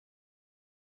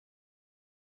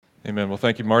Amen. Well,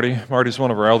 thank you, Marty. Marty's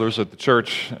one of our elders at the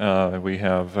church. We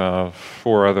have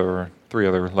three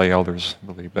other lay elders, I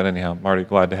believe. But anyhow, Marty,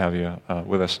 glad to have you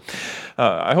with us.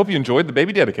 I hope you enjoyed the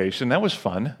baby dedication. That was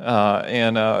fun.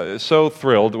 And so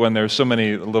thrilled when there's so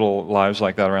many little lives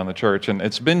like that around the church. And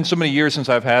it's been so many years since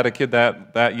I've had a kid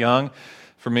that young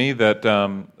for me that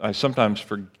I sometimes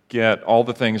forget all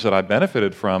the things that I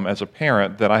benefited from as a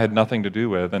parent that I had nothing to do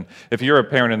with. And if you're a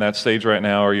parent in that stage right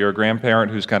now, or you're a grandparent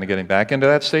who's kind of getting back into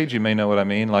that stage, you may know what I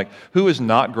mean. Like, who is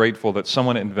not grateful that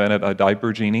someone invented a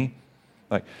diaper genie?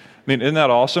 Like, I mean, isn't that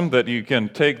awesome that you can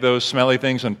take those smelly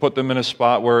things and put them in a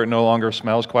spot where it no longer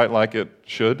smells quite like it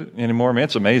should anymore? I mean,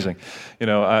 it's amazing. You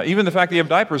know, even the fact that you have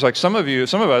diapers, like some of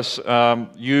us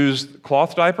used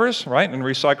cloth diapers, right, and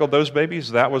recycled those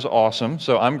babies. That was awesome.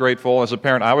 So I'm grateful. As a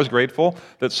parent, I was grateful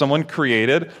that someone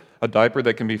created a diaper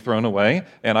that can be thrown away,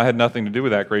 and I had nothing to do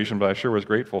with that creation, but I sure was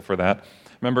grateful for that.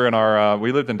 Remember,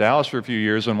 we lived in Dallas for a few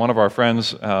years, and one of our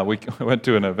friends, we went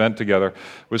to an event together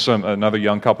with another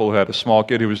young couple who had a small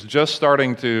kid who was just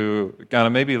starting to kind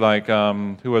of maybe like,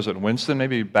 who was it, Winston,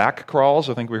 maybe back crawls.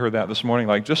 I think we heard that this morning,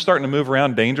 like just starting to move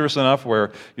around, dangerous enough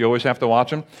where you always have to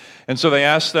watch them. And so they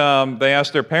asked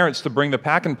their parents to bring the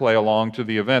pack and play along to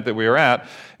the event that we were at.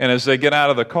 And as they get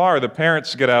out of the car, the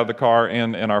parents get out of the car,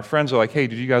 and our friends are like, "Hey,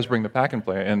 did you guys bring the pack and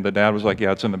play?" And the dad was like,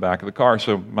 "Yeah, it's in the back of the car."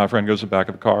 So my friend goes to the back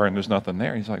of the car, and there's nothing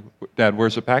there. He's like, "Dad,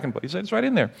 where's the pack and play?" He said, "It's right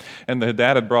in there." And the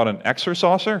dad had brought an Exer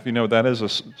saucer. If you know what that is, a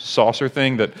saucer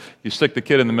thing that you stick the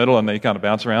kid in the middle and they kind of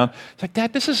bounce around. It's like,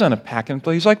 "Dad, this isn't a pack and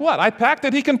play." He's like, "What? I packed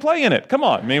it. He can play in it. Come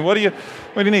on. I mean, what do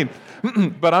you need?"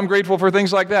 But I'm grateful for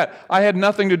things like that. I had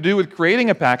nothing to do with creating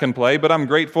a pack and play, but I'm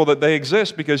grateful that they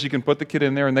exist because you can put the kid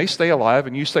in there and they stay alive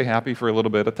and you stay happy for a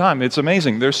little bit of time. It's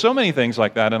amazing. There's so many things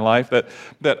like that in life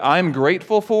that I'm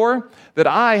grateful for that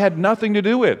I had nothing to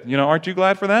do with. You know, aren't you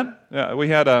glad for that? Yeah, we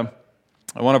had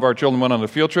one of our children went on a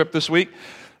field trip this week.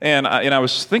 And I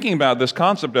was thinking about this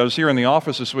concept. I was here in the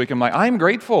office this week. I'm like, I'm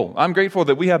grateful. I'm grateful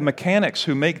that we have mechanics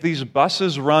who make these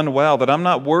buses run well, that I'm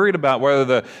not worried about whether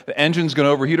the engine's going to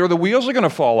overheat or the wheels are going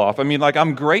to fall off. I mean, like,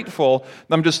 I'm grateful.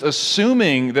 I'm just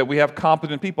assuming that we have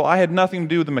competent people. I had nothing to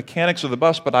do with the mechanics of the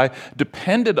bus, but I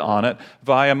depended on it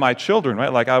via my children,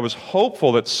 right? Like, I was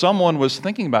hopeful that someone was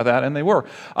thinking about that, and they were.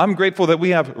 I'm grateful that we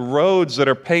have roads that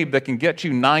are paved that can get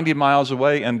you 90 miles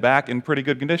away and back in pretty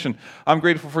good condition. I'm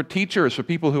grateful for teachers, for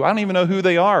people who I don't even know who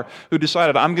they are, who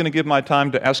decided I'm going to give my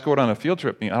time to escort on a field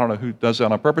trip. I don't know who does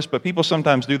that on purpose, but people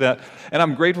sometimes do that, and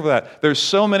I'm grateful for that. There's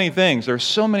so many things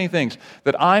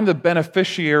that I'm the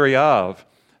beneficiary of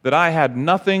that I had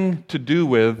nothing to do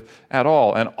with at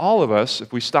all. And all of us,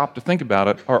 if we stop to think about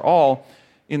it, are all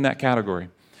in that category.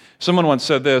 Someone once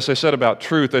said this. They said about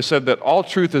truth, they said that all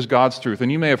truth is God's truth,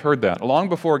 and you may have heard that. Long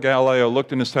before Galileo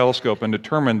looked in his telescope and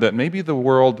determined that maybe the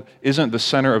world isn't the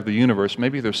center of the universe,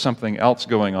 maybe there's something else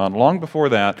going on, long before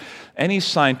that, any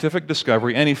scientific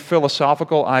discovery, any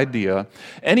philosophical idea,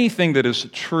 anything that is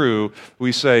true,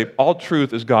 we say all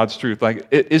truth is God's truth. Like,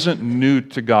 it isn't new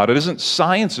to God. It isn't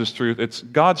science's truth, it's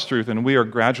God's truth, and we are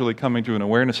gradually coming to an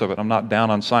awareness of it. I'm not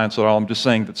down on science at all. I'm just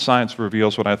saying that science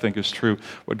reveals what I think is true,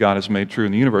 what God has made true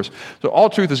in the universe. So all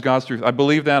truth is God's truth. I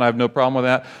believe that. I have no problem with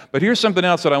that. But here's something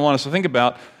else that I want us to think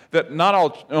about, that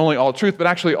not only all truth, but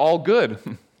actually all good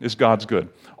is God's good.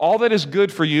 All that is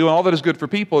good for you, all that is good for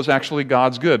people is actually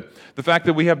God's good. The fact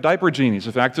that we have diaper genies,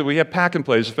 the fact that we have pack and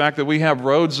plays, the fact that we have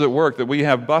roads that work, that we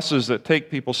have buses that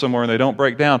take people somewhere and they don't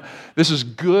break down, this is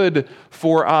good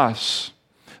for us.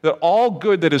 That all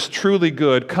good that is truly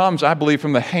good comes, I believe,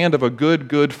 from the hand of a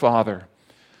good Father.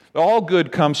 All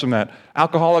good comes from that.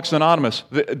 Alcoholics Anonymous,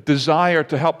 the desire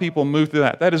to help people move through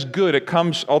that is good. It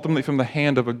comes ultimately from the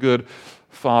hand of a good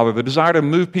Father. The desire to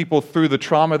move people through the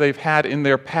trauma they've had in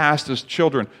their past as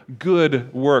children,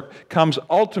 good work, comes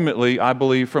ultimately, I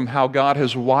believe, from how God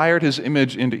has wired His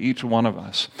image into each one of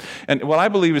us. And what I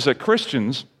believe is that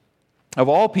Christians, of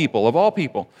all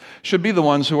people, should be the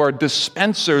ones who are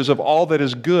dispensers of all that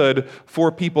is good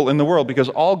for people in the world, because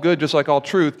all good, just like all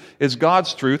truth, is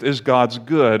God's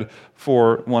good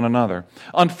for one another.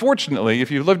 Unfortunately, if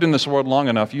you've lived in this world long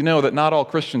enough, you know that not all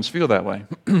Christians feel that way.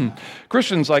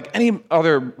 Christians, like any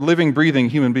other living, breathing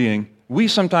human being, we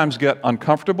sometimes get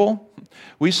uncomfortable,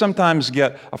 we sometimes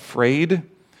get afraid,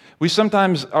 we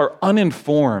sometimes are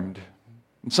uninformed,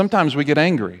 and sometimes we get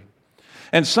angry.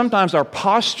 And sometimes our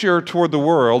posture toward the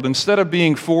world, instead of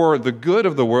being for the good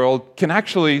of the world, can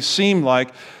actually seem like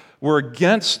we're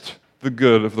against the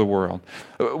good of the world.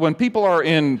 When people are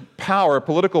in power,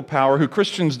 political power, who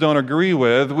Christians don't agree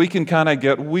with, we can kind of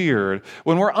get weird.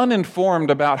 When we're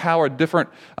uninformed about how a different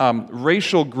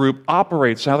racial group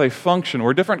operates, how they function,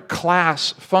 or a different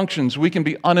class functions, we can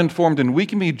be uninformed and we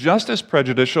can be just as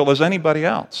prejudicial as anybody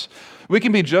else. We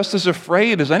can be just as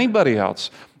afraid as anybody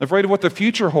else, afraid of what the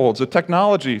future holds, the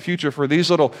technology future for these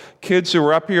little kids who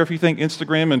are up here. If you think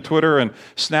Instagram and Twitter and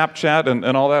Snapchat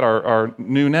and all that are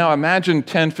new now, imagine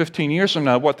 10, 15 years from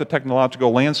now what the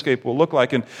technological landscape will look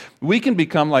like. And we can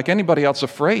become, like anybody else,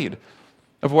 afraid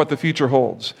of what the future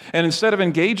holds. And instead of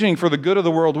engaging for the good of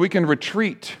the world, we can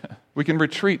retreat. We can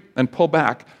retreat and pull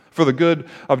back for the good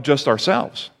of just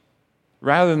ourselves,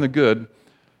 rather than the good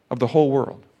of the whole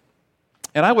world.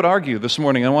 And I would argue this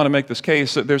morning, I want to make this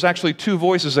case, that there's actually two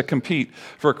voices that compete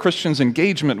for a Christian's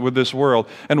engagement with this world.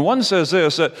 And one says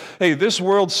this, that, hey, this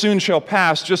world soon shall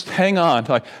pass, just hang on.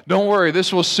 Like, don't worry,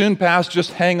 this will soon pass,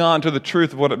 just hang on to the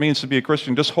truth of what it means to be a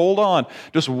Christian. Just hold on,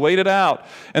 just wait it out.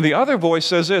 And the other voice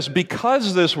says this,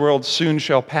 because this world soon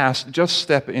shall pass, just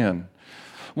step in.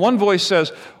 One voice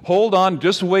says, hold on,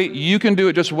 just wait, you can do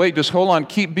it, just wait, just hold on,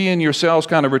 keep being yourselves,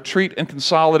 kind of retreat and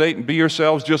consolidate and be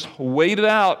yourselves, just wait it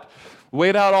out.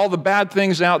 Wait out all the bad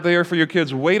things out there for your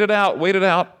kids. Wait it out, wait it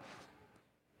out.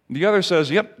 The other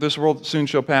says, yep, this world soon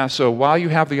shall pass, so while you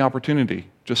have the opportunity,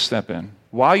 just step in.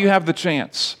 While you have the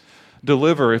chance,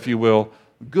 deliver, if you will,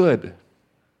 good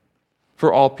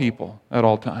for all people at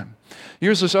all time.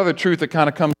 Here's this other truth that kind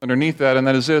of comes underneath that, and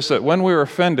that is this, that when we're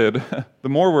offended, the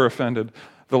more we're offended,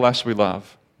 the less we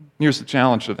love. Here's the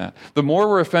challenge to that. The more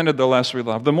we're offended, the less we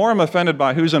love. The more I'm offended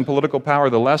by who's in political power,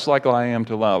 the less likely I am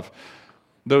to love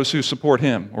those who support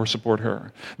him or support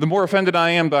her. The more offended I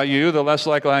am by you, the less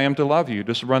likely I am to love you.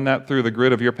 Just run that through the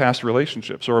grid of your past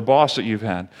relationships or a boss that you've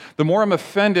had. The more I'm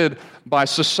offended by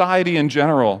society in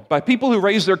general, by people who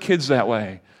raise their kids that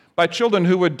way, by children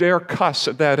who would dare cuss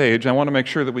at that age. I want to make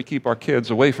sure that we keep our kids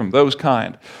away from those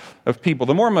kind of people.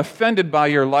 The more I'm offended by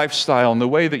your lifestyle and the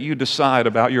way that you decide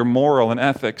about your moral and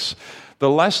ethics, the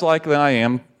less likely I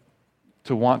am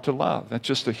to want to love. That's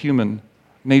just a human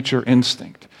nature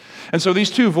instinct. And so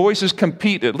these two voices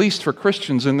compete, at least for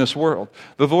Christians in this world.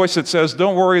 The voice that says,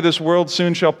 don't worry, this world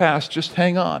soon shall pass, just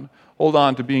hang on. Hold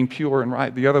on to being pure and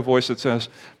right. The other voice that says,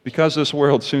 because this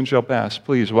world soon shall pass,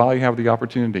 please, while you have the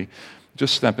opportunity,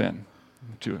 just step in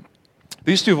to it.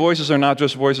 These two voices are not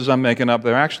just voices I'm making up.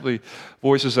 They're actually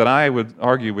voices that I would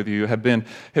argue with you have been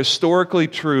historically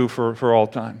true for all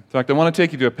time. In fact, I want to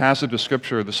take you to a passage of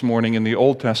Scripture this morning in the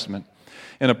Old Testament,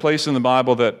 in a place in the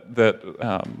Bible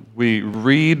that we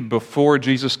read before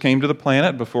Jesus came to the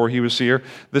planet, before he was here.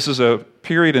 This is a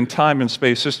period in time and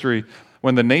space history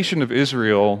when the nation of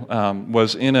Israel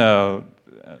was in a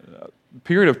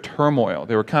period of turmoil.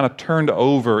 They were kind of turned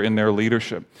over in their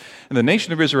leadership. And the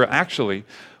nation of Israel actually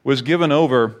was given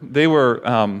over. They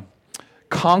were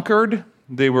conquered.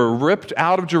 They were ripped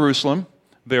out of Jerusalem.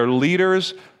 Their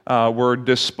leaders were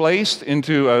displaced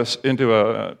into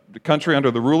a country under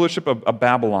the rulership of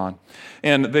Babylon.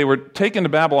 And they were taken to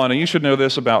Babylon, and you should know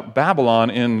this about Babylon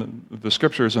in the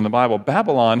scriptures in the Bible.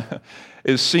 Babylon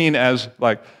is seen as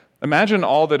like, imagine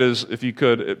all that is, if you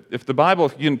could, if the Bible,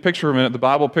 if you can picture for a minute, the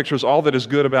Bible pictures all that is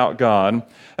good about God.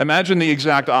 Imagine the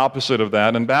exact opposite of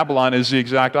that, and Babylon is the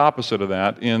exact opposite of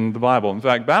that in the Bible. In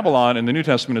fact, Babylon in the New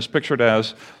Testament is pictured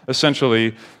as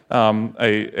essentially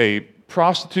a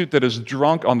prostitute that is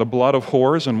drunk on the blood of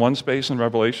whores in one space in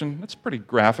Revelation. That's pretty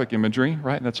graphic imagery,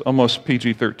 right? That's almost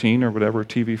PG-13 or whatever,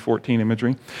 TV-14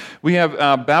 imagery. We have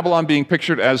Babylon being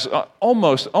pictured as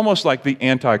almost like the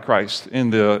Antichrist in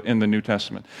the New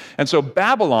Testament. And so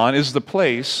Babylon is the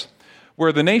place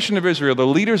where the nation of Israel, the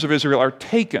leaders of Israel are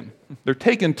taken. They're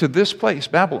taken to this place,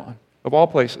 Babylon, of all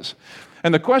places.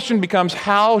 And the question becomes,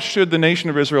 how should the nation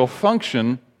of Israel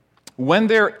function when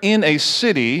they're in a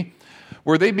city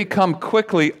where they become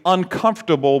quickly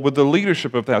uncomfortable with the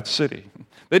leadership of that city?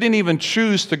 They didn't even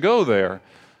choose to go there.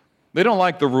 They don't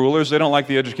like the rulers. They don't like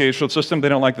the educational system. They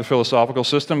don't like the philosophical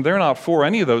system. They're not for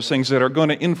any of those things that are going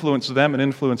to influence them and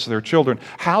influence their children.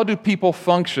 How do people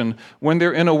function when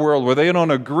they're in a world where they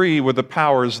don't agree with the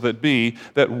powers that be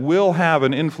that will have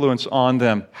an influence on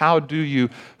them? How do you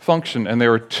function? And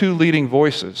there are two leading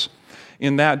voices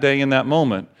in that day, in that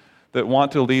moment, that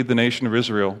want to lead the nation of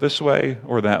Israel this way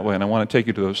or that way. And I want to take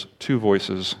you to those two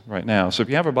voices right now. So if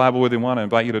you have a Bible with you, I want to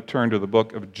invite you to turn to the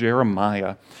book of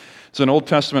Jeremiah. It's an Old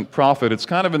Testament prophet. It's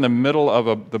kind of in the middle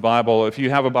of the Bible. If you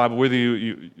have a Bible with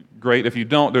you, great. If you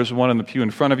don't, there's one in the pew in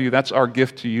front of you. That's our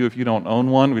gift to you. If you don't own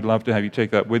one, we'd love to have you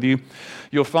take that with you.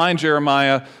 You'll find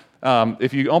Jeremiah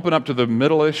If you open up to the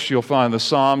middle-ish, you'll find the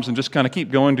Psalms, and just kind of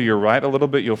keep going to your right a little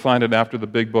bit. You'll find it after the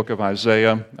big book of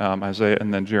Isaiah,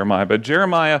 and then Jeremiah. But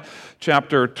Jeremiah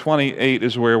chapter 28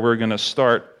 is where we're going to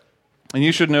start. And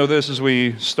you should know this as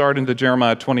we start into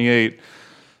Jeremiah 28.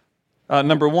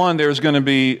 Number one, there's going to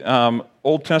be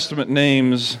Old Testament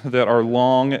names that are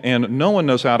long, and no one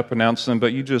knows how to pronounce them,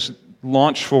 but you just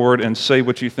launch forward and say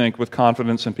what you think with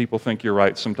confidence, and people think you're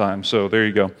right sometimes. So there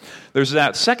you go. There's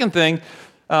that. Second thing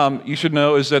you should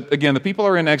know is that, again, the people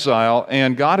are in exile,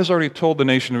 and God has already told the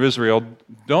nation of Israel,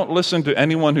 don't listen to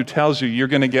anyone who tells you you're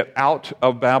going to get out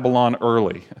of Babylon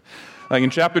early. Like in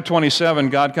chapter 27,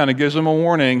 God kind of gives them a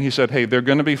warning. He said, hey, there are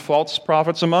going to be false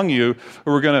prophets among you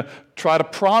who are going to try to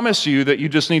promise you that you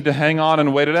just need to hang on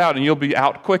and wait it out, and you'll be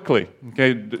out quickly.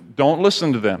 Okay, don't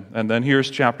listen to them. And then here's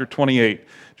chapter 28,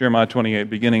 Jeremiah 28,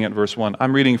 beginning at verse 1.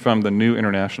 I'm reading from the New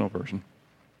International Version.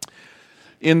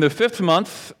 In the 5th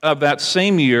month of that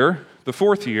same year, the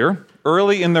 4th year,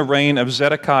 early in the reign of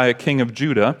Zedekiah, king of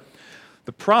Judah,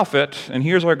 the prophet, and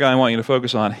here's our guy I want you to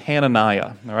focus on,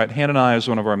 Hananiah. All right, Hananiah is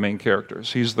one of our main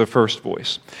characters. He's the first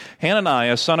voice.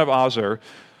 Hananiah, son of Azur,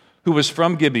 who was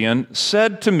from Gibeon,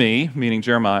 said to me, meaning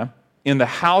Jeremiah, in the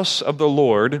house of the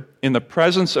Lord, in the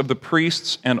presence of the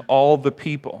priests and all the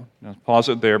people. Now, pause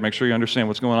it there. Make sure you understand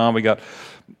what's going on. We got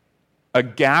a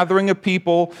gathering of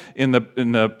people in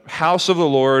the house of the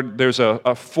Lord. There's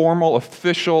a formal,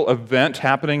 official event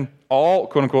happening. All,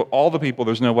 quote unquote, all the people.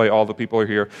 There's no way all the people are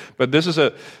here. But this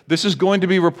is going to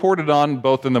be reported on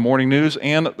both in the morning news,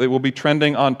 and it will be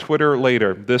trending on Twitter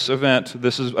later. This event,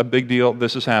 this is a big deal.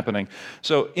 This is happening.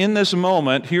 So in this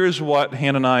moment, here's what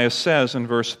Hananiah says in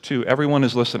verse 2. Everyone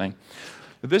is listening.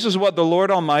 This is what the Lord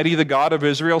Almighty, the God of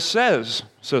Israel, says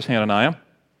Hananiah.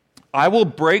 I will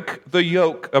break the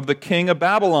yoke of the king of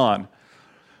Babylon.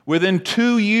 Within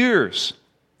 2 years,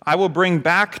 I will bring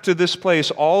back to this place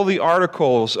all the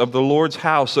articles of the Lord's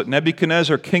house that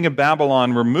Nebuchadnezzar, king of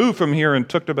Babylon, removed from here and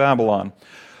took to Babylon.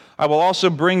 I will also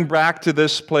bring back to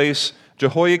this place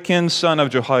Jehoiakim, son of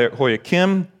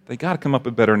Jehoiakim. They got to come up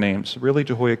with better names. Really,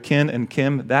 Jehoiakim and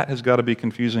Kim? That has got to be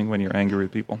confusing when you're angry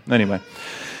with people. Anyway.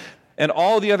 And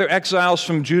all the other exiles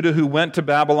from Judah who went to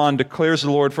Babylon, declares the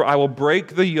Lord, for I will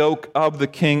break the yoke of the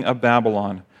king of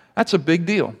Babylon. That's a big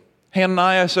deal.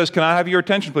 Hananiah says, can I have your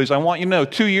attention, please? I want you to know,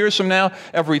 2 years from now,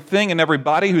 everything and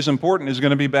everybody who's important is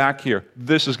going to be back here.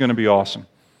 This is going to be awesome.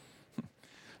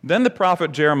 Then the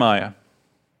prophet Jeremiah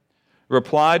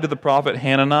replied to the prophet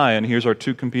Hananiah, and here's our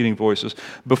two competing voices,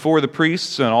 before the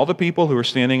priests and all the people who are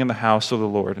standing in the house of the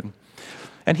Lord.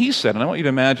 And he said, and I want you to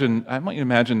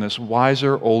imagine this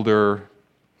wiser, older,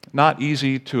 not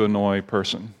easy to annoy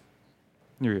person.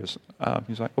 Here he is.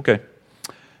 He's like, okay,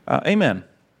 amen.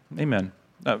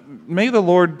 May the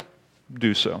Lord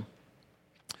do so.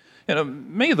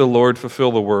 May the Lord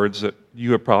fulfill the words that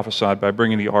you have prophesied by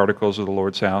bringing the articles of the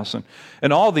Lord's house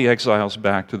and all the exiles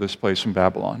back to this place from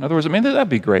Babylon. In other words, that'd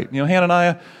be great.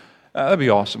 Hananiah, that'd be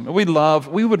awesome. We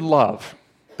would love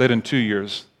that in 2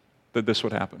 years that this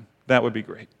would happen. That would be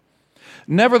great.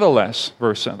 Nevertheless,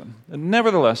 verse 7,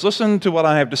 nevertheless, listen to what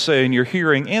I have to say in your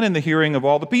hearing and in the hearing of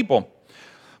all the people.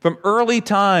 From early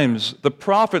times, the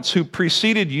prophets who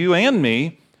preceded you and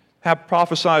me have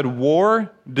prophesied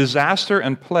war, disaster,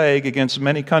 and plague against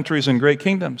many countries and great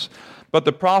kingdoms. But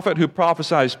the prophet who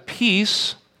prophesies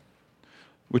peace,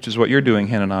 which is what you're doing,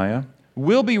 Hananiah,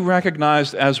 will be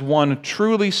recognized as one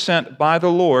truly sent by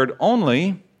the Lord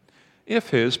only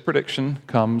if his prediction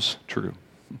comes true.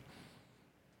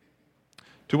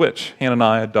 To which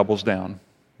Hananiah doubles down.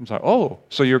 He's like, oh,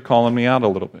 so you're calling me out a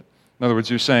little bit. In other words,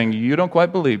 you're saying, you don't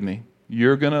quite believe me.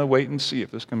 You're going to wait and see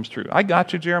if this comes true. I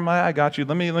got you, Jeremiah, I got you.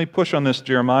 Let me push on this,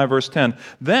 Jeremiah, verse 10.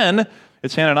 Then,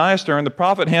 it's Hananiah's turn. The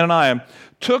prophet Hananiah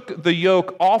took the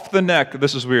yoke off the neck.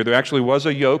 This is weird. There actually was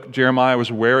a yoke. Jeremiah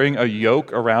was wearing a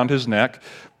yoke around his neck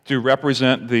to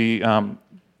represent the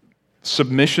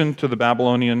submission to the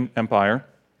Babylonian Empire.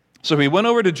 So he went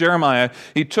over to Jeremiah.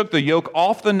 He took the yoke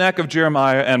off the neck of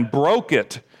Jeremiah and broke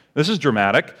it. This is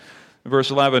dramatic.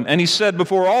 Verse 11, and he said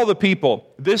before all the people,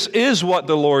 this is what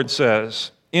the Lord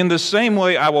says. In the same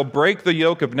way, I will break the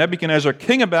yoke of Nebuchadnezzar,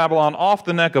 king of Babylon, off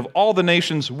the neck of all the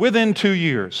nations within 2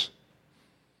 years.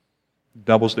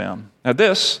 Doubles down. At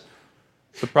this,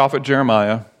 the prophet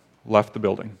Jeremiah left the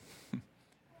building,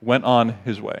 went on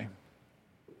his way.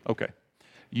 Okay,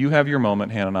 you have your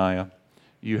moment, Hananiah.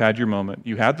 You had your moment.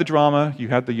 You had the drama. You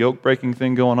had the yoke-breaking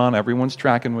thing going on. Everyone's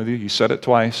tracking with you. You said it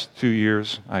twice, 2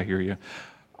 years. I hear you.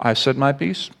 I said my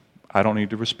piece. I don't need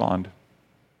to respond.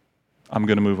 I'm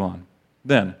going to move on.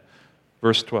 Then,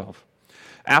 verse 12.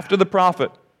 After the prophet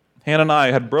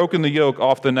Hananiah had broken the yoke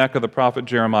off the neck of the prophet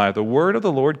Jeremiah, the word of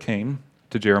the Lord came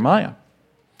to Jeremiah,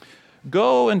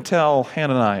 "Go and tell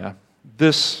Hananiah,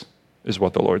 this is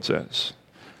what the Lord says.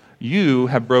 You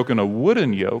have broken a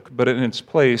wooden yoke, but in its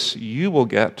place you will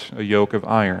get a yoke of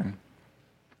iron.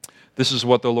 This is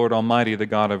what the Lord Almighty, the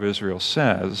God of Israel,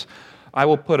 says. I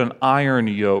will put an iron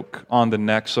yoke on the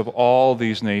necks of all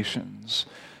these nations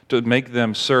to make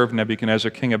them serve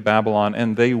Nebuchadnezzar, king of Babylon,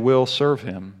 and they will serve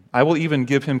him. I will even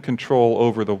give him control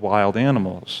over the wild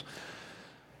animals."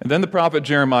 And then the prophet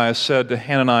Jeremiah said to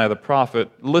Hananiah the prophet,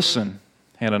 "Listen,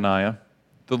 Hananiah,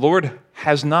 the Lord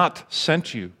has not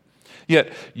sent you,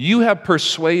 yet you have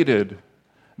persuaded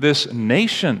this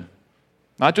nation,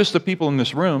 not just the people in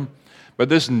this room, but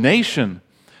this nation,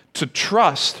 to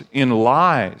trust in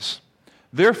lies.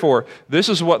 Therefore, this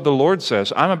is what the Lord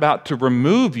says. I'm about to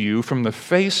remove you from the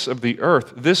face of the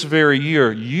earth. This very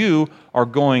year you are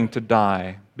going to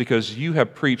die because you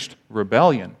have preached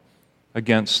rebellion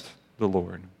against the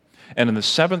Lord." And in the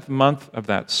 7th month of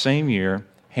that same year,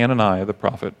 Hananiah the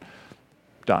prophet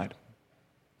died.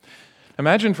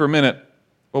 Imagine for a minute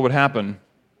what would happen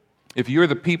if you're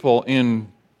the people in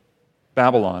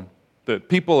Babylon, the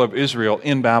people of Israel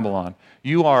in Babylon.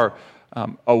 You are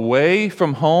away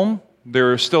from home.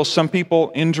 There are still some people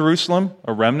in Jerusalem,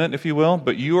 a remnant, if you will,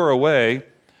 but you are away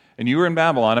and you are in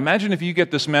Babylon. Imagine if you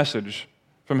get this message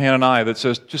from Hananiah that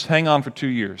says, just hang on for 2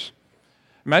 years.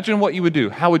 Imagine what you would do.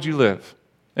 How would you live?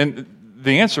 And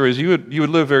the answer is you would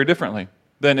live very differently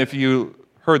than if you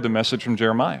heard the message from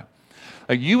Jeremiah.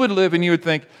 Like you would live and you would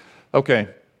think, okay,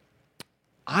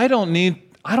 I don't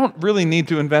really need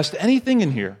to invest anything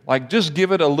in here. Like just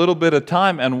give it a little bit of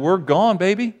time and we're gone,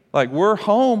 baby. Like we're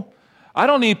home. I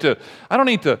don't need to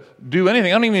do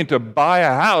anything. I don't even need to buy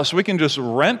a house. We can just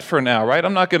rent for now, right?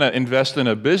 I'm not going to invest in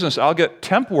a business. I'll get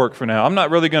temp work for now. I'm not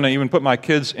really going to even put my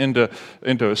kids into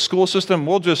a school system.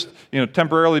 We'll just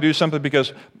temporarily do something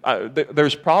because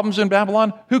there's problems in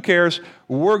Babylon. Who cares?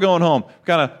 We're going home.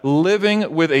 Kind of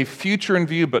living with a future in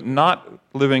view, but not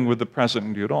living with the present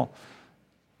in view at all.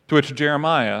 To which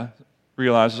Jeremiah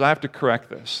realizes, I have to correct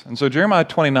this. And so Jeremiah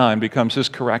 29 becomes his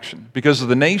correction because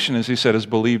the nation, as he said, has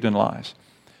believed in lies,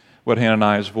 what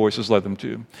Hananiah's voice has led them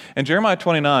to. And Jeremiah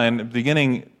 29,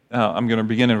 I'm going to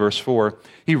begin in verse 4,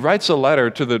 he writes a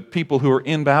letter to the people who are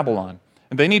in Babylon.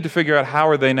 And they need to figure out how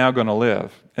are they now going to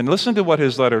live. And listen to what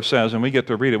his letter says, and we get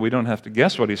to read it. We don't have to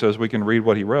guess what he says. We can read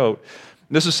what he wrote.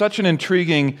 This is such an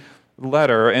intriguing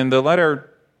letter, and the letter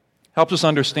helps us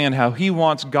understand how he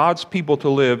wants God's people to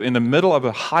live in the middle of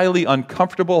a highly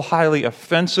uncomfortable, highly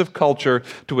offensive culture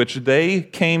to which they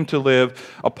came to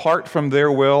live apart from their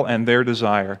will and their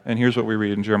desire. And here's what we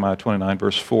read in Jeremiah 29,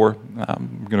 verse 4.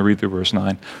 I'm going to read through verse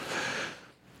 9.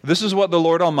 "This is what the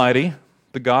Lord Almighty,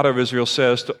 the God of Israel,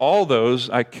 says to all those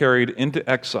I carried into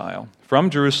exile from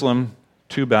Jerusalem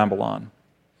to Babylon."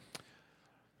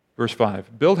 Verse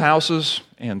 5, "Build houses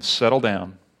and settle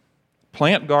down.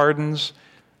 Plant gardens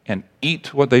and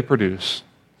eat what they produce,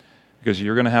 because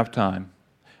you're going to have time.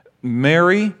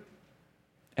 Marry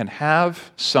and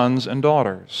have sons and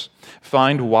daughters.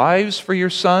 Find wives for your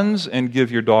sons and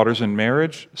give your daughters in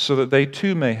marriage, so that they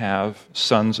too may have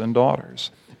sons and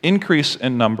daughters. Increase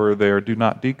in number there, do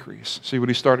not decrease." See what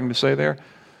he's starting to say there?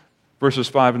 Verses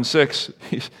 5 and 6,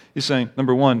 he's saying,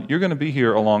 number one, you're going to be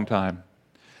here a long time.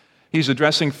 He's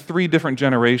addressing 3 different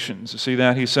generations. See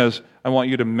that? He says, I want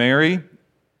you to marry,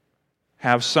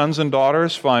 have sons and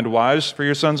daughters, find wives for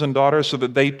your sons and daughters, so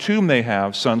that they too may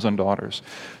have sons and daughters.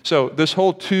 So this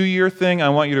whole 2-year thing, I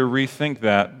want you to rethink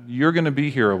that. You're going to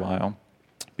be here a while.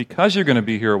 Because you're going to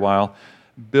be here a while,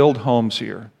 build homes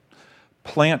here.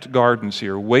 Plant gardens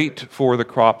here. Wait for the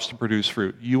crops to produce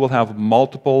fruit. You will have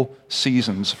multiple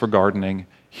seasons for gardening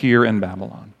here in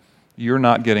Babylon. You're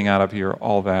not getting out of here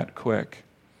all that quick.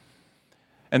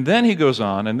 And then he goes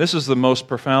on, and this is the most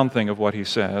profound thing of what he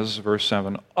says, verse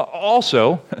 7.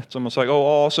 Also, it's almost like,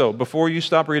 also, before you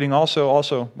stop reading,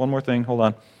 also, one more thing, hold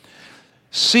on.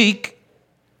 Seek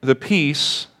the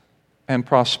peace and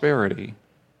prosperity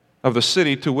of the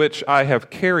city to which I have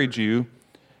carried you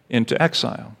into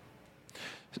exile.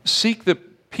 Seek the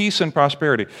peace and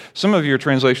prosperity. Some of your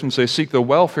translations say seek the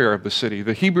welfare of the city.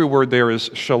 The Hebrew word there is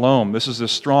shalom. This is a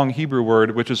strong Hebrew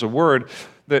word, which is a word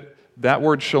that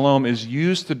word shalom is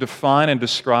used to define and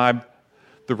describe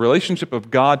the relationship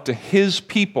of God to His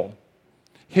people,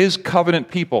 His covenant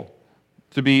people,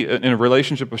 to be in a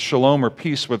relationship of shalom or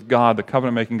peace with God, the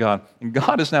covenant-making God. And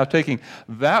God is now taking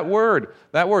that word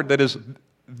that is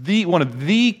one of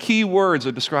the key words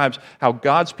that describes how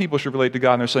God's people should relate to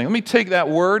God, and they're saying, let me take that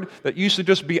word that used to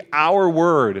just be our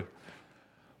word.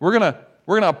 We're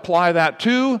gonna apply that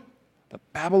to the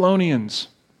Babylonians.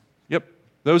 Yep,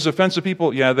 Those offensive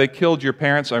people, yeah, they killed your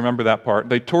parents. I remember that part.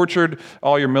 They tortured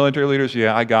all your military leaders.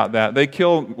 Yeah, I got that. They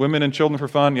kill women and children for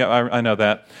fun. Yeah, I know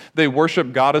that. They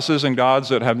worship goddesses and gods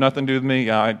that have nothing to do with me.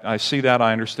 Yeah, I see that.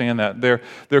 I understand that.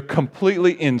 They're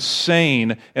completely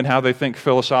insane in how they think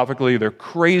philosophically. They're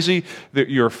crazy.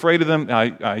 You're afraid of them.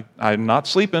 I'm not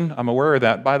sleeping. I'm aware of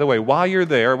that. By the way, while you're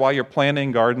there, while you're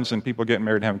planting gardens and people getting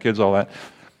married and having kids, all that,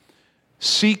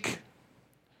 seek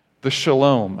the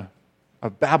shalom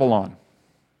of Babylon.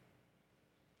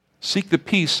 Seek the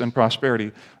peace and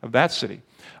prosperity of that city.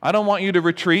 I don't want you to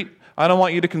retreat. I don't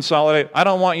want you to consolidate. I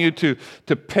don't want you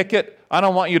to picket. I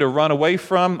don't want you to run away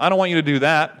from. I don't want you to do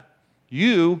that.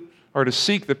 You are to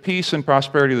seek the peace and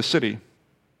prosperity of the city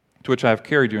to which I have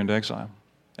carried you into exile.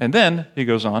 And then, he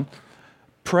goes on,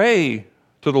 pray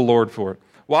to the Lord for it.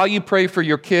 While you pray for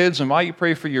your kids and while you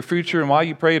pray for your future and while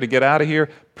you pray to get out of here,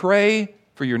 pray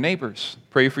for your neighbors.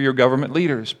 Pray for your government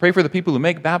leaders. Pray for the people who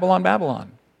make Babylon,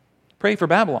 Babylon. Pray for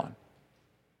Babylon.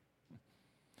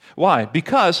 Why?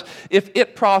 Because if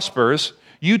it prospers,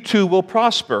 you too will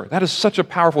prosper. That is such a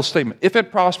powerful statement. If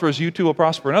it prospers, you too will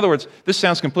prosper. In other words, this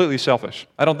sounds completely selfish.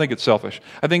 I don't think it's selfish.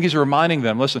 I think he's reminding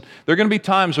them, listen, there are going to be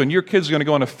times when your kids are going to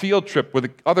go on a field trip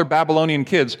with other Babylonian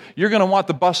kids. You're going to want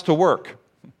the bus to work.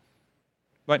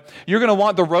 Right? You're going to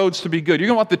want the roads to be good. You're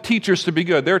going to want the teachers to be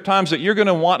good. There are times that you're going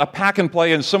to want a pack and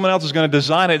play and someone else is going to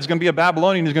design it. It's going to be a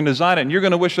Babylonian who's going to design it, and you're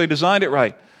going to wish they designed it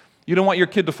right. You don't want your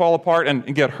kid to fall apart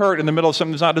and get hurt in the middle of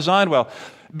something that's not designed well,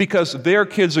 because their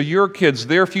kids are your kids,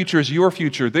 their future is your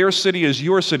future, their city is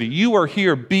your city. You are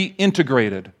here, be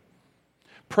integrated.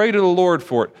 Pray to the Lord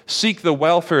for it. Seek the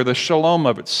welfare, the shalom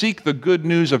of it. Seek the good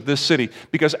news of this city,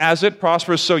 because as it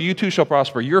prospers, so you too shall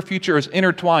prosper. Your future is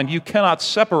intertwined. You cannot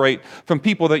separate from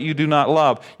people that you do not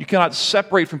love. You cannot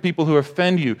separate from people who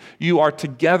offend you. You are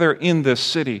together in this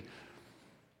city.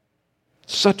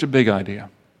 Such a big idea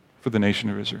for the nation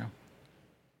of Israel.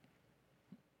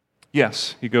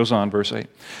 Yes, he goes on, verse 8.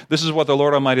 This is what the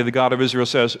Lord Almighty, the God of Israel,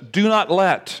 says. Do not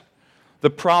let the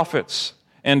prophets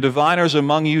and diviners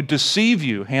among you deceive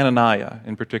you, Hananiah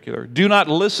in particular. Do not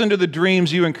listen to the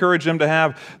dreams you encourage them to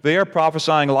have. They are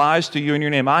prophesying lies to you in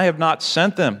your name. I have not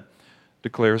sent them,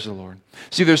 declares the Lord.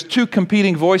 See, there's two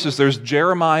competing voices. There's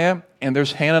Jeremiah and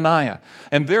there's Hananiah.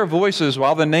 And their voices,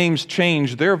 while the names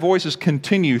change, their voices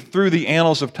continue through the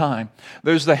annals of time.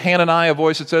 There's the Hananiah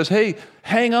voice that says, hey,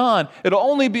 hang on. It'll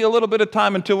only be a little bit of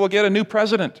time until we'll get a new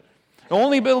president. It'll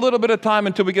only be a little bit of time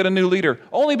until we get a new leader.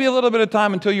 Only be a little bit of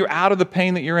time until you're out of the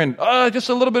pain that you're in. Just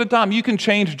a little bit of time. You can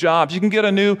change jobs. You can get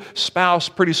a new spouse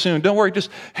pretty soon. Don't worry. Just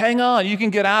hang on. You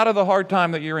can get out of the hard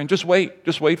time that you're in. Just wait.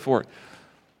 Just wait for it.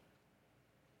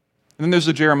 And then there's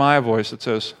the Jeremiah voice that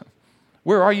says,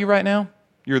 where are you right now?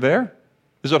 You're there?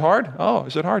 Is it hard? Oh,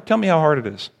 is it hard? Tell me how hard it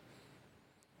is.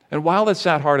 And while it's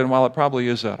that hard, and while it probably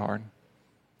is that hard,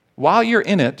 while you're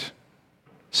in it,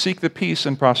 seek the peace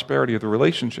and prosperity of the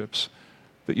relationships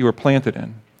that you are planted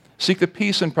in. Seek the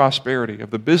peace and prosperity of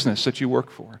the business that you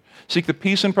work for. Seek the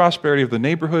peace and prosperity of the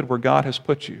neighborhood where God has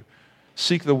put you.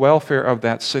 Seek the welfare of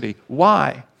that city.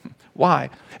 Why? Why?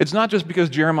 It's not just because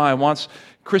Jeremiah wants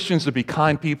Christians to be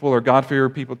kind people or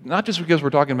God-fearing people, not just because we're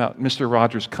talking about Mr.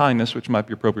 Rogers' kindness, which might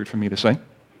be appropriate for me to say,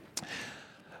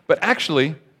 but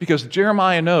actually because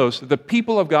Jeremiah knows that the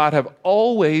people of God have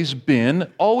always been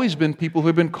people who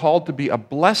have been called to be a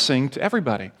blessing to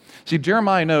everybody. See,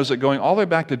 Jeremiah knows that going all the way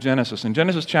back to Genesis, in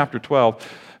Genesis chapter 12,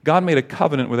 God made a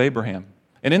covenant with Abraham.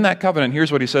 And in that covenant,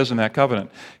 here's what he says in that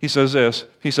covenant. He says this,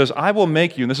 he says, I will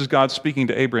make you, and this is God speaking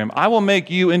to Abraham, I will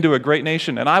make you into a great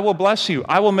nation, and I will bless you.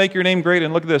 I will make your name great,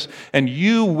 and look at this, and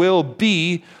you will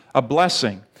be a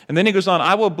blessing. And then he goes on,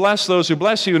 I will bless those who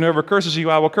bless you, and whoever curses you,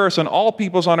 I will curse, and all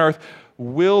peoples on earth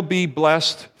will be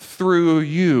blessed through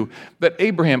you. That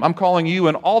Abraham, I'm calling you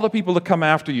and all the people that come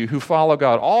after you who follow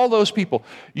God, all those people,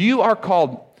 you are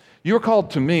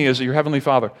called to me as your heavenly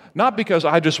Father, not because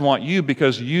I just want you,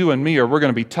 because you and me we're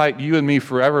going to be tight, you and me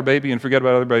forever, baby, and forget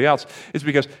about everybody else. It's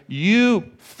because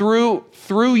you, through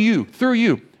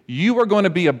you, you are going to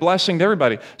be a blessing to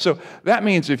everybody. So that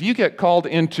means if you get called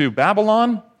into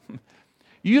Babylon,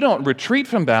 you don't retreat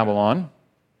from Babylon.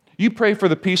 You pray for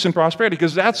the peace and prosperity,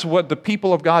 because that's what the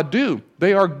people of God do.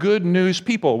 They are good news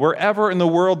people. Wherever in the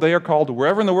world they are called,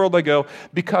 wherever in the world they go,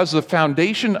 because the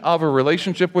foundation of a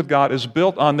relationship with God is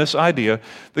built on this idea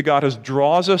that God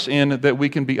draws us in, that we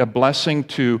can be a blessing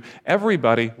to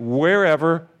everybody,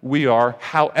 wherever we are,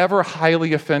 however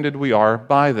highly offended we are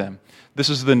by them. This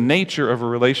is the nature of a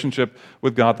relationship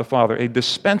with God the Father, a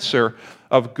dispenser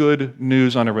of good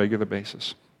news on a regular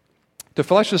basis. To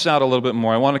flesh this out a little bit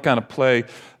more, I want to kind of play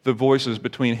the voices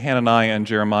between Hananiah and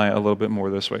Jeremiah a little bit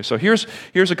more this way. So here's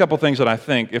a couple things that I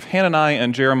think. If Hananiah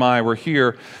and Jeremiah were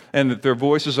here and that their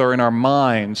voices are in our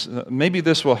minds, maybe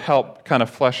this will help kind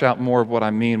of flesh out more of what I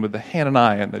mean with the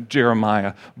Hananiah and the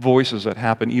Jeremiah voices that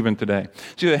happen even today.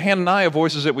 See, the Hananiah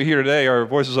voices that we hear today are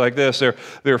voices like this.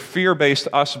 They're fear-based,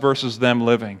 us versus them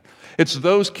living. It's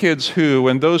those kids who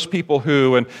and those people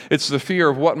who, and it's the fear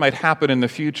of what might happen in the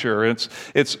future.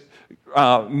 It's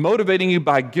motivating you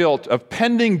by guilt of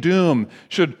pending doom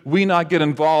should we not get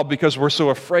involved because we're so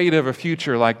afraid of a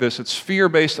future like this. It's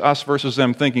fear-based, us versus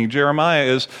them thinking. Jeremiah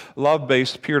is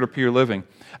love-based, peer-to-peer living.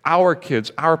 Our kids,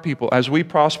 our people, as we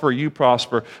prosper, you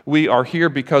prosper. We are here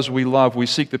because we love. We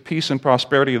seek the peace and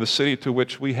prosperity of the city to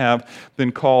which we have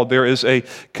been called. There is a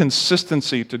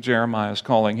consistency to Jeremiah's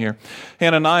calling here.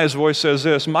 Hananiah's voice says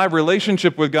this: my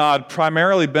relationship with God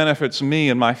primarily benefits me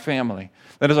and my family.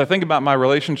 That as I think about my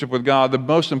relationship with God, the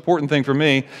most important thing for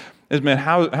me is, man,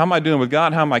 how am I doing with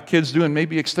God? How are my kids doing?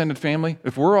 Maybe extended family.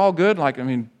 If we're all good,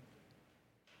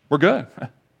 we're good.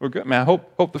 We're good, man. I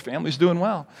hope the family's doing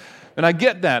well. And I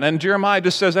get that. And Jeremiah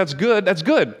just says, that's good.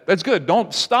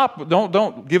 Don't stop.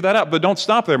 Don't give that up, but don't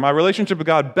stop there. My relationship with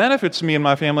God benefits me and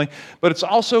my family, but it's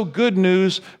also good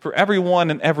news for everyone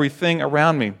and everything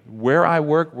around me. Where I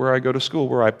work, where I go to school,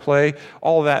 where I play,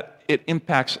 all that, it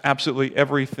impacts absolutely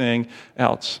everything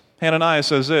else. Hananiah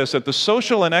says this, that the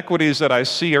social inequities that I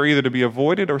see are either to be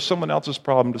avoided or someone else's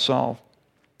problem to solve.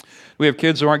 We have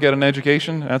kids who aren't getting an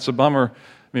education. That's a bummer.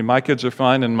 I mean, my kids are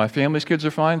fine and my family's kids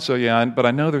are fine, so yeah, but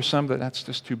I know there's some that's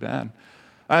just too bad.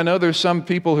 I know there's some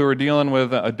people who are dealing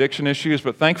with addiction issues,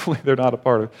 but thankfully they're not a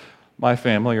part of my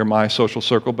family or my social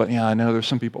circle, but yeah, I know there's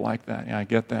some people like that. Yeah, I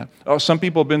get that. Oh, some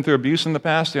people have been through abuse in the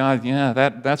past. Yeah,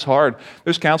 that's hard.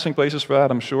 There's counseling places for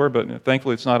that, I'm sure, but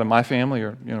thankfully it's not in my family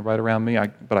or right around me.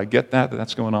 But I get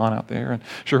that's going on out there, and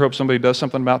sure hope somebody does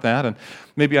something about that. And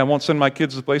maybe I won't send my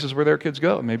kids to places where their kids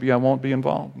go. Maybe I won't be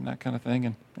involved in that kind of thing.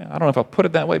 And I don't know if I'll put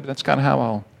it that way, but that's kind of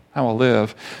how I'll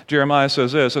live. Jeremiah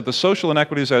says this, that the social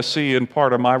inequities I see in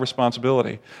part are my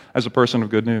responsibility as a person of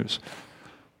good news.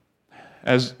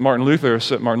 As Martin Luther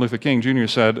King Jr.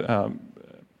 said, and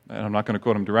I'm not going to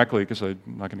quote him directly because I'm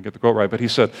not going to get the quote right, but he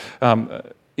said,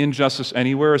 injustice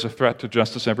anywhere is a threat to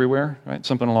justice everywhere, right?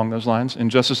 Something along those lines.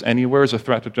 Injustice anywhere is a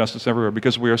threat to justice everywhere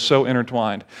because we are so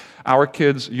intertwined. Our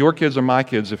kids, your kids are my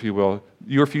kids, if you will.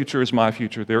 Your future is my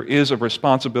future. There is a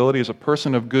responsibility as a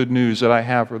person of good news that I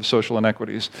have for the social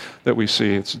inequities that we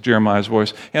see. It's Jeremiah's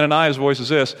voice. Hananiah's voice is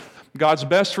this: God's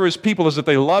best for his people is that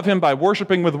they love him by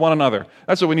worshiping with one another.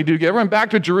 That's what we need to do. Get everyone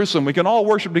back to Jerusalem. We can all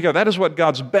worship together. That is what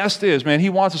God's best is, man. He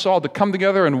wants us all to come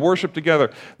together and worship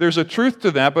together. There's a truth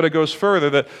to that, but it goes further,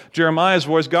 that Jeremiah's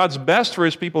voice, God's best for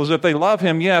his people is that they love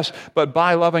him, yes, but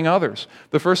by loving others.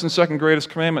 The first and second greatest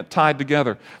commandment tied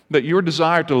together. That your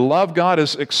desire to love God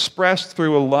is expressed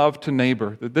through a love to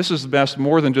neighbor. That this is the best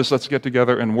more than just let's get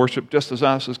together and worship just as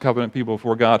us as covenant people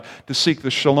before God, to seek the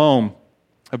shalom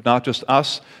of not just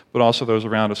us, but also those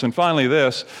around us. And finally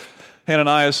this,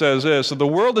 Hananiah says this: the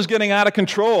world is getting out of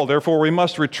control, therefore we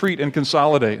must retreat and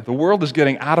consolidate. The world is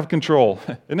getting out of control,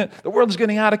 isn't it? The world is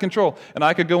getting out of control. And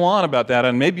I could go on about that,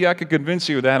 and maybe I could convince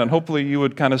you of that, and hopefully you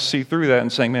would kind of see through that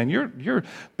and saying, man, you're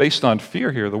based on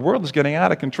fear here. The world is getting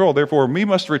out of control, therefore we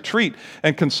must retreat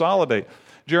and consolidate.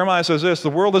 Jeremiah says this: the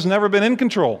world has never been in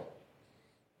control.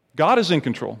 God is in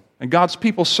control, and God's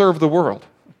people serve the world.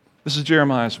 This is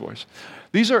Jeremiah's voice.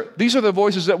 These are the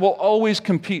voices that will always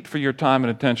compete for your time and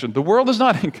attention. The world is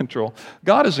not in control.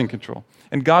 God is in control.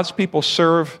 And God's people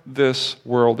serve this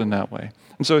world in that way.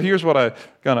 And so here's what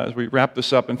as we wrap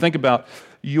this up and think about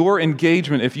your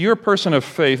engagement. If you're a person of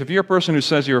faith, if you're a person who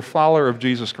says you're a follower of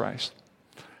Jesus Christ,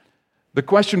 the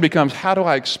question becomes, how do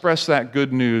I express that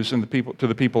good news to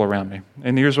the people around me?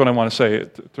 And here's what I want to say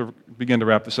to begin to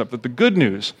wrap this up, that the good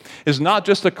news is not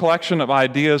just a collection of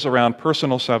ideas around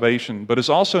personal salvation, but is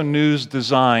also news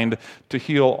designed to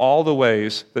heal all the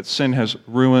ways that sin has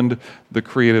ruined the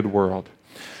created world.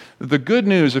 The good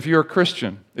news, if you're a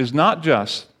Christian, is not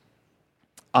just,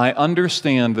 I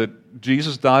understand that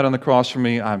Jesus died on the cross for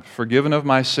me, I'm forgiven of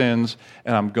my sins,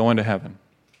 and I'm going to heaven.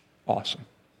 Awesome.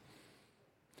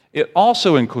 It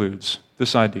also includes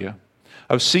this idea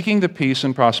of seeking the peace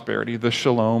and prosperity, the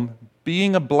shalom,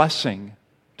 being a blessing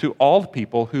to all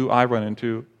people who I run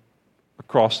into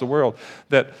across the world.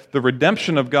 That the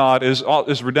redemption of God is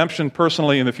redemption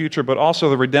personally in the future, but also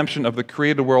the redemption of the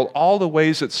created world. All the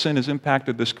ways that sin has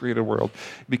impacted this created world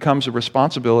becomes a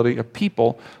responsibility of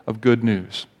people of good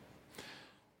news.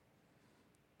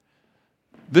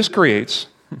 This creates,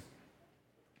 you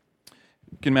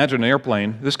can imagine an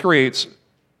airplane, this creates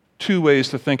two ways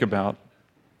to think about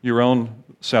your own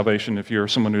salvation if you're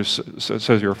someone who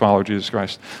says you're a follower of Jesus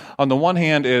Christ. On the one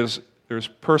hand there's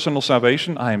personal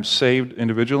salvation. I am saved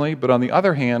individually. But on the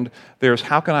other hand, there's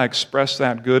how can I express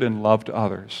that good and love to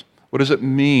others? What does it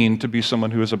mean to be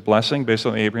someone who is a blessing based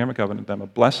on the Abrahamic covenant? I'm a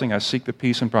blessing. I seek the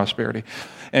peace and prosperity.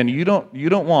 And you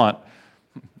don't want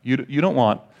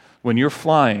when you're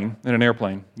flying in an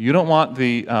airplane, you don't want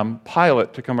the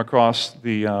pilot to come across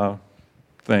the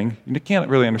thing. You can't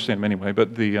really understand him anyway,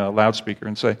 but the loudspeaker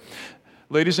and say,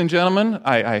 "Ladies and gentlemen,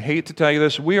 I hate to tell you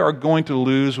this, we are going to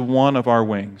lose one of our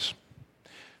wings."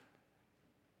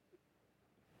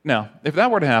 Now, if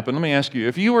that were to happen, let me ask you,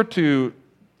 if you were to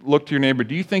look to your neighbor,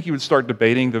 do you think you would start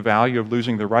debating the value of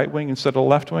losing the right wing instead of the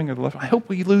left wing or the left? I hope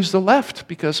we lose the left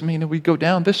because, we go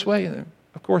down this way.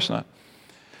 Of course not.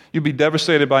 You'd be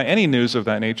devastated by any news of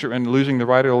that nature, and losing the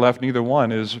right or the left, neither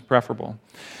one is preferable.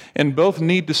 And both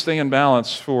need to stay in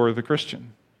balance for the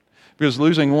Christian, because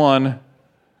losing one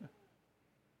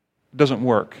doesn't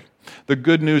work. The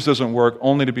good news doesn't work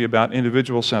only to be about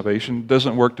individual salvation. It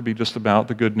doesn't work to be just about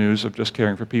the good news of just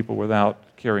caring for people without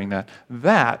carrying that.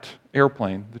 That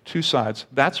airplane, the two sides,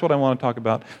 that's what I want to talk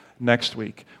about next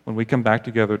week when we come back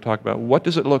together to talk about what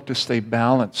does it look to stay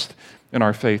balanced in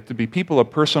our faith, to be people of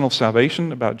personal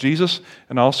salvation about Jesus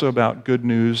and also about good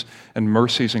news and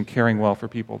mercies and caring well for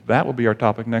people. That will be our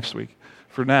topic next week.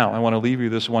 For now, I want to leave you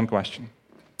this one question,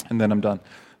 and then I'm done.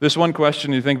 This one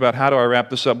question, you think about, how do I wrap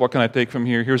this up? What can I take from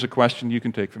here? Here's a question you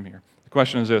can take from here. The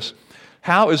question is this: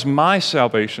 how is my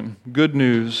salvation good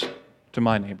news to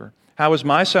my neighbor? How is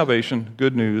my salvation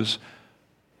good news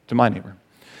to my neighbor?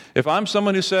 If I'm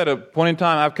someone who said at a point in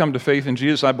time, I've come to faith in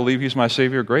Jesus, I believe He's my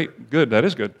Savior, great, good, that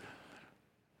is good.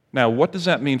 Now, what does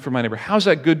that mean for my neighbor? How is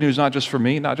that good news not just for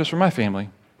me, not just for my family,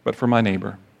 but for my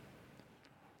neighbor?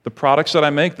 The products that I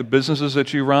make, the businesses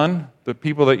that you run, the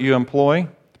people that you employ,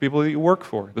 the people that you work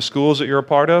for, the schools that you're a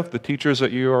part of, the teachers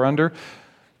that you are under,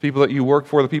 the people that you work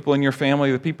for, the people in your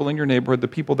family, the people in your neighborhood, the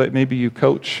people that maybe you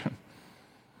coach.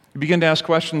 You begin to ask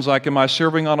questions like, am I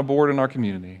serving on a board in our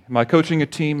community? Am I coaching a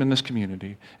team in this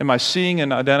community? Am I seeing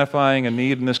and identifying a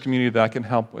need in this community that I can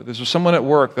help with? Is there someone at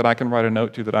work that I can write a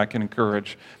note to that I can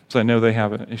encourage because I know they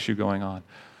have an issue going on?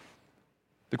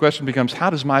 The question becomes, how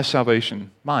does my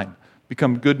salvation, mine,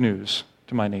 become good news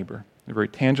to my neighbor in a very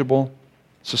tangible,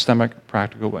 systemic,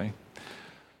 practical way?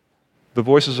 The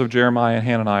voices of Jeremiah and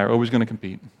Hananiah are always going to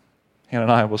compete.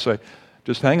 Hananiah will say,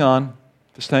 just hang on,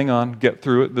 get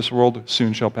through it, this world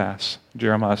soon shall pass.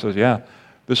 Jeremiah says, yeah,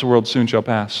 this world soon shall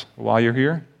pass. While you're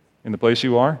here, in the place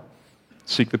you are,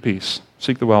 seek the peace,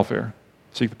 seek the welfare,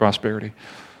 seek the prosperity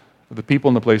of the people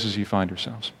and the places you find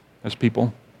yourselves as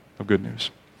people of good news.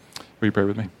 Will you pray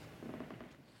with me?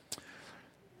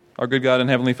 Our good God and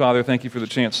Heavenly Father, thank you for the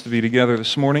chance to be together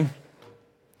this morning,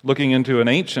 looking into an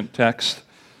ancient text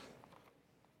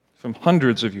from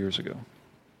hundreds of years ago,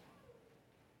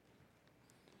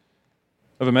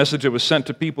 of a message that was sent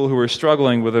to people who were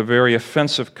struggling with a very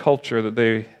offensive culture that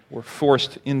they were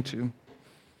forced into.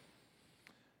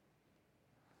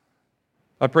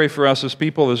 I pray for us as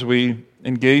people as we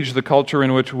engage the culture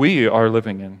in which we are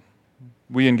living in.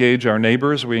 We engage our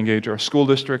neighbors, we engage our school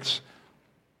districts,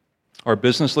 our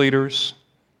business leaders,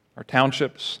 our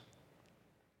townships,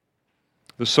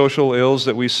 the social ills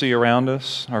that we see around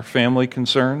us, our family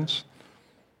concerns.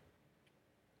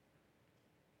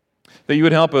 That you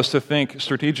would help us to think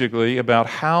strategically about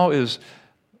how is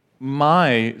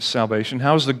my salvation,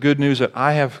 how is the good news that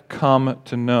I have come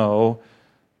to know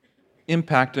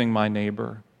impacting my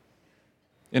neighbor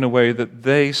in a way that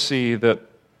they see that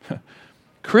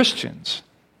Christians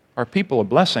are people of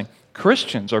blessing.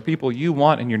 Christians are people you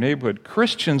want in your neighborhood.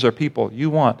 Christians are people you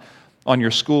want on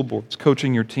your school boards,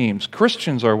 coaching your teams.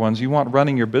 Christians are ones you want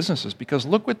running your businesses, because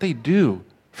look what they do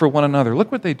for one another.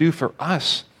 Look what they do for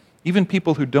us. Even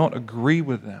people who don't agree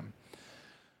with them.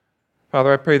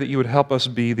 Father, I pray that you would help us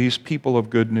be these people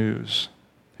of good news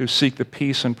who seek the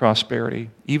peace and prosperity,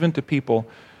 even to people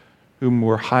whom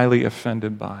we're highly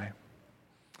offended by.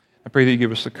 I pray that you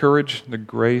give us the courage, the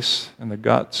grace, and the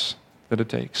guts that it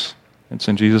takes. It's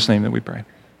in Jesus' name that we pray.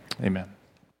 Amen.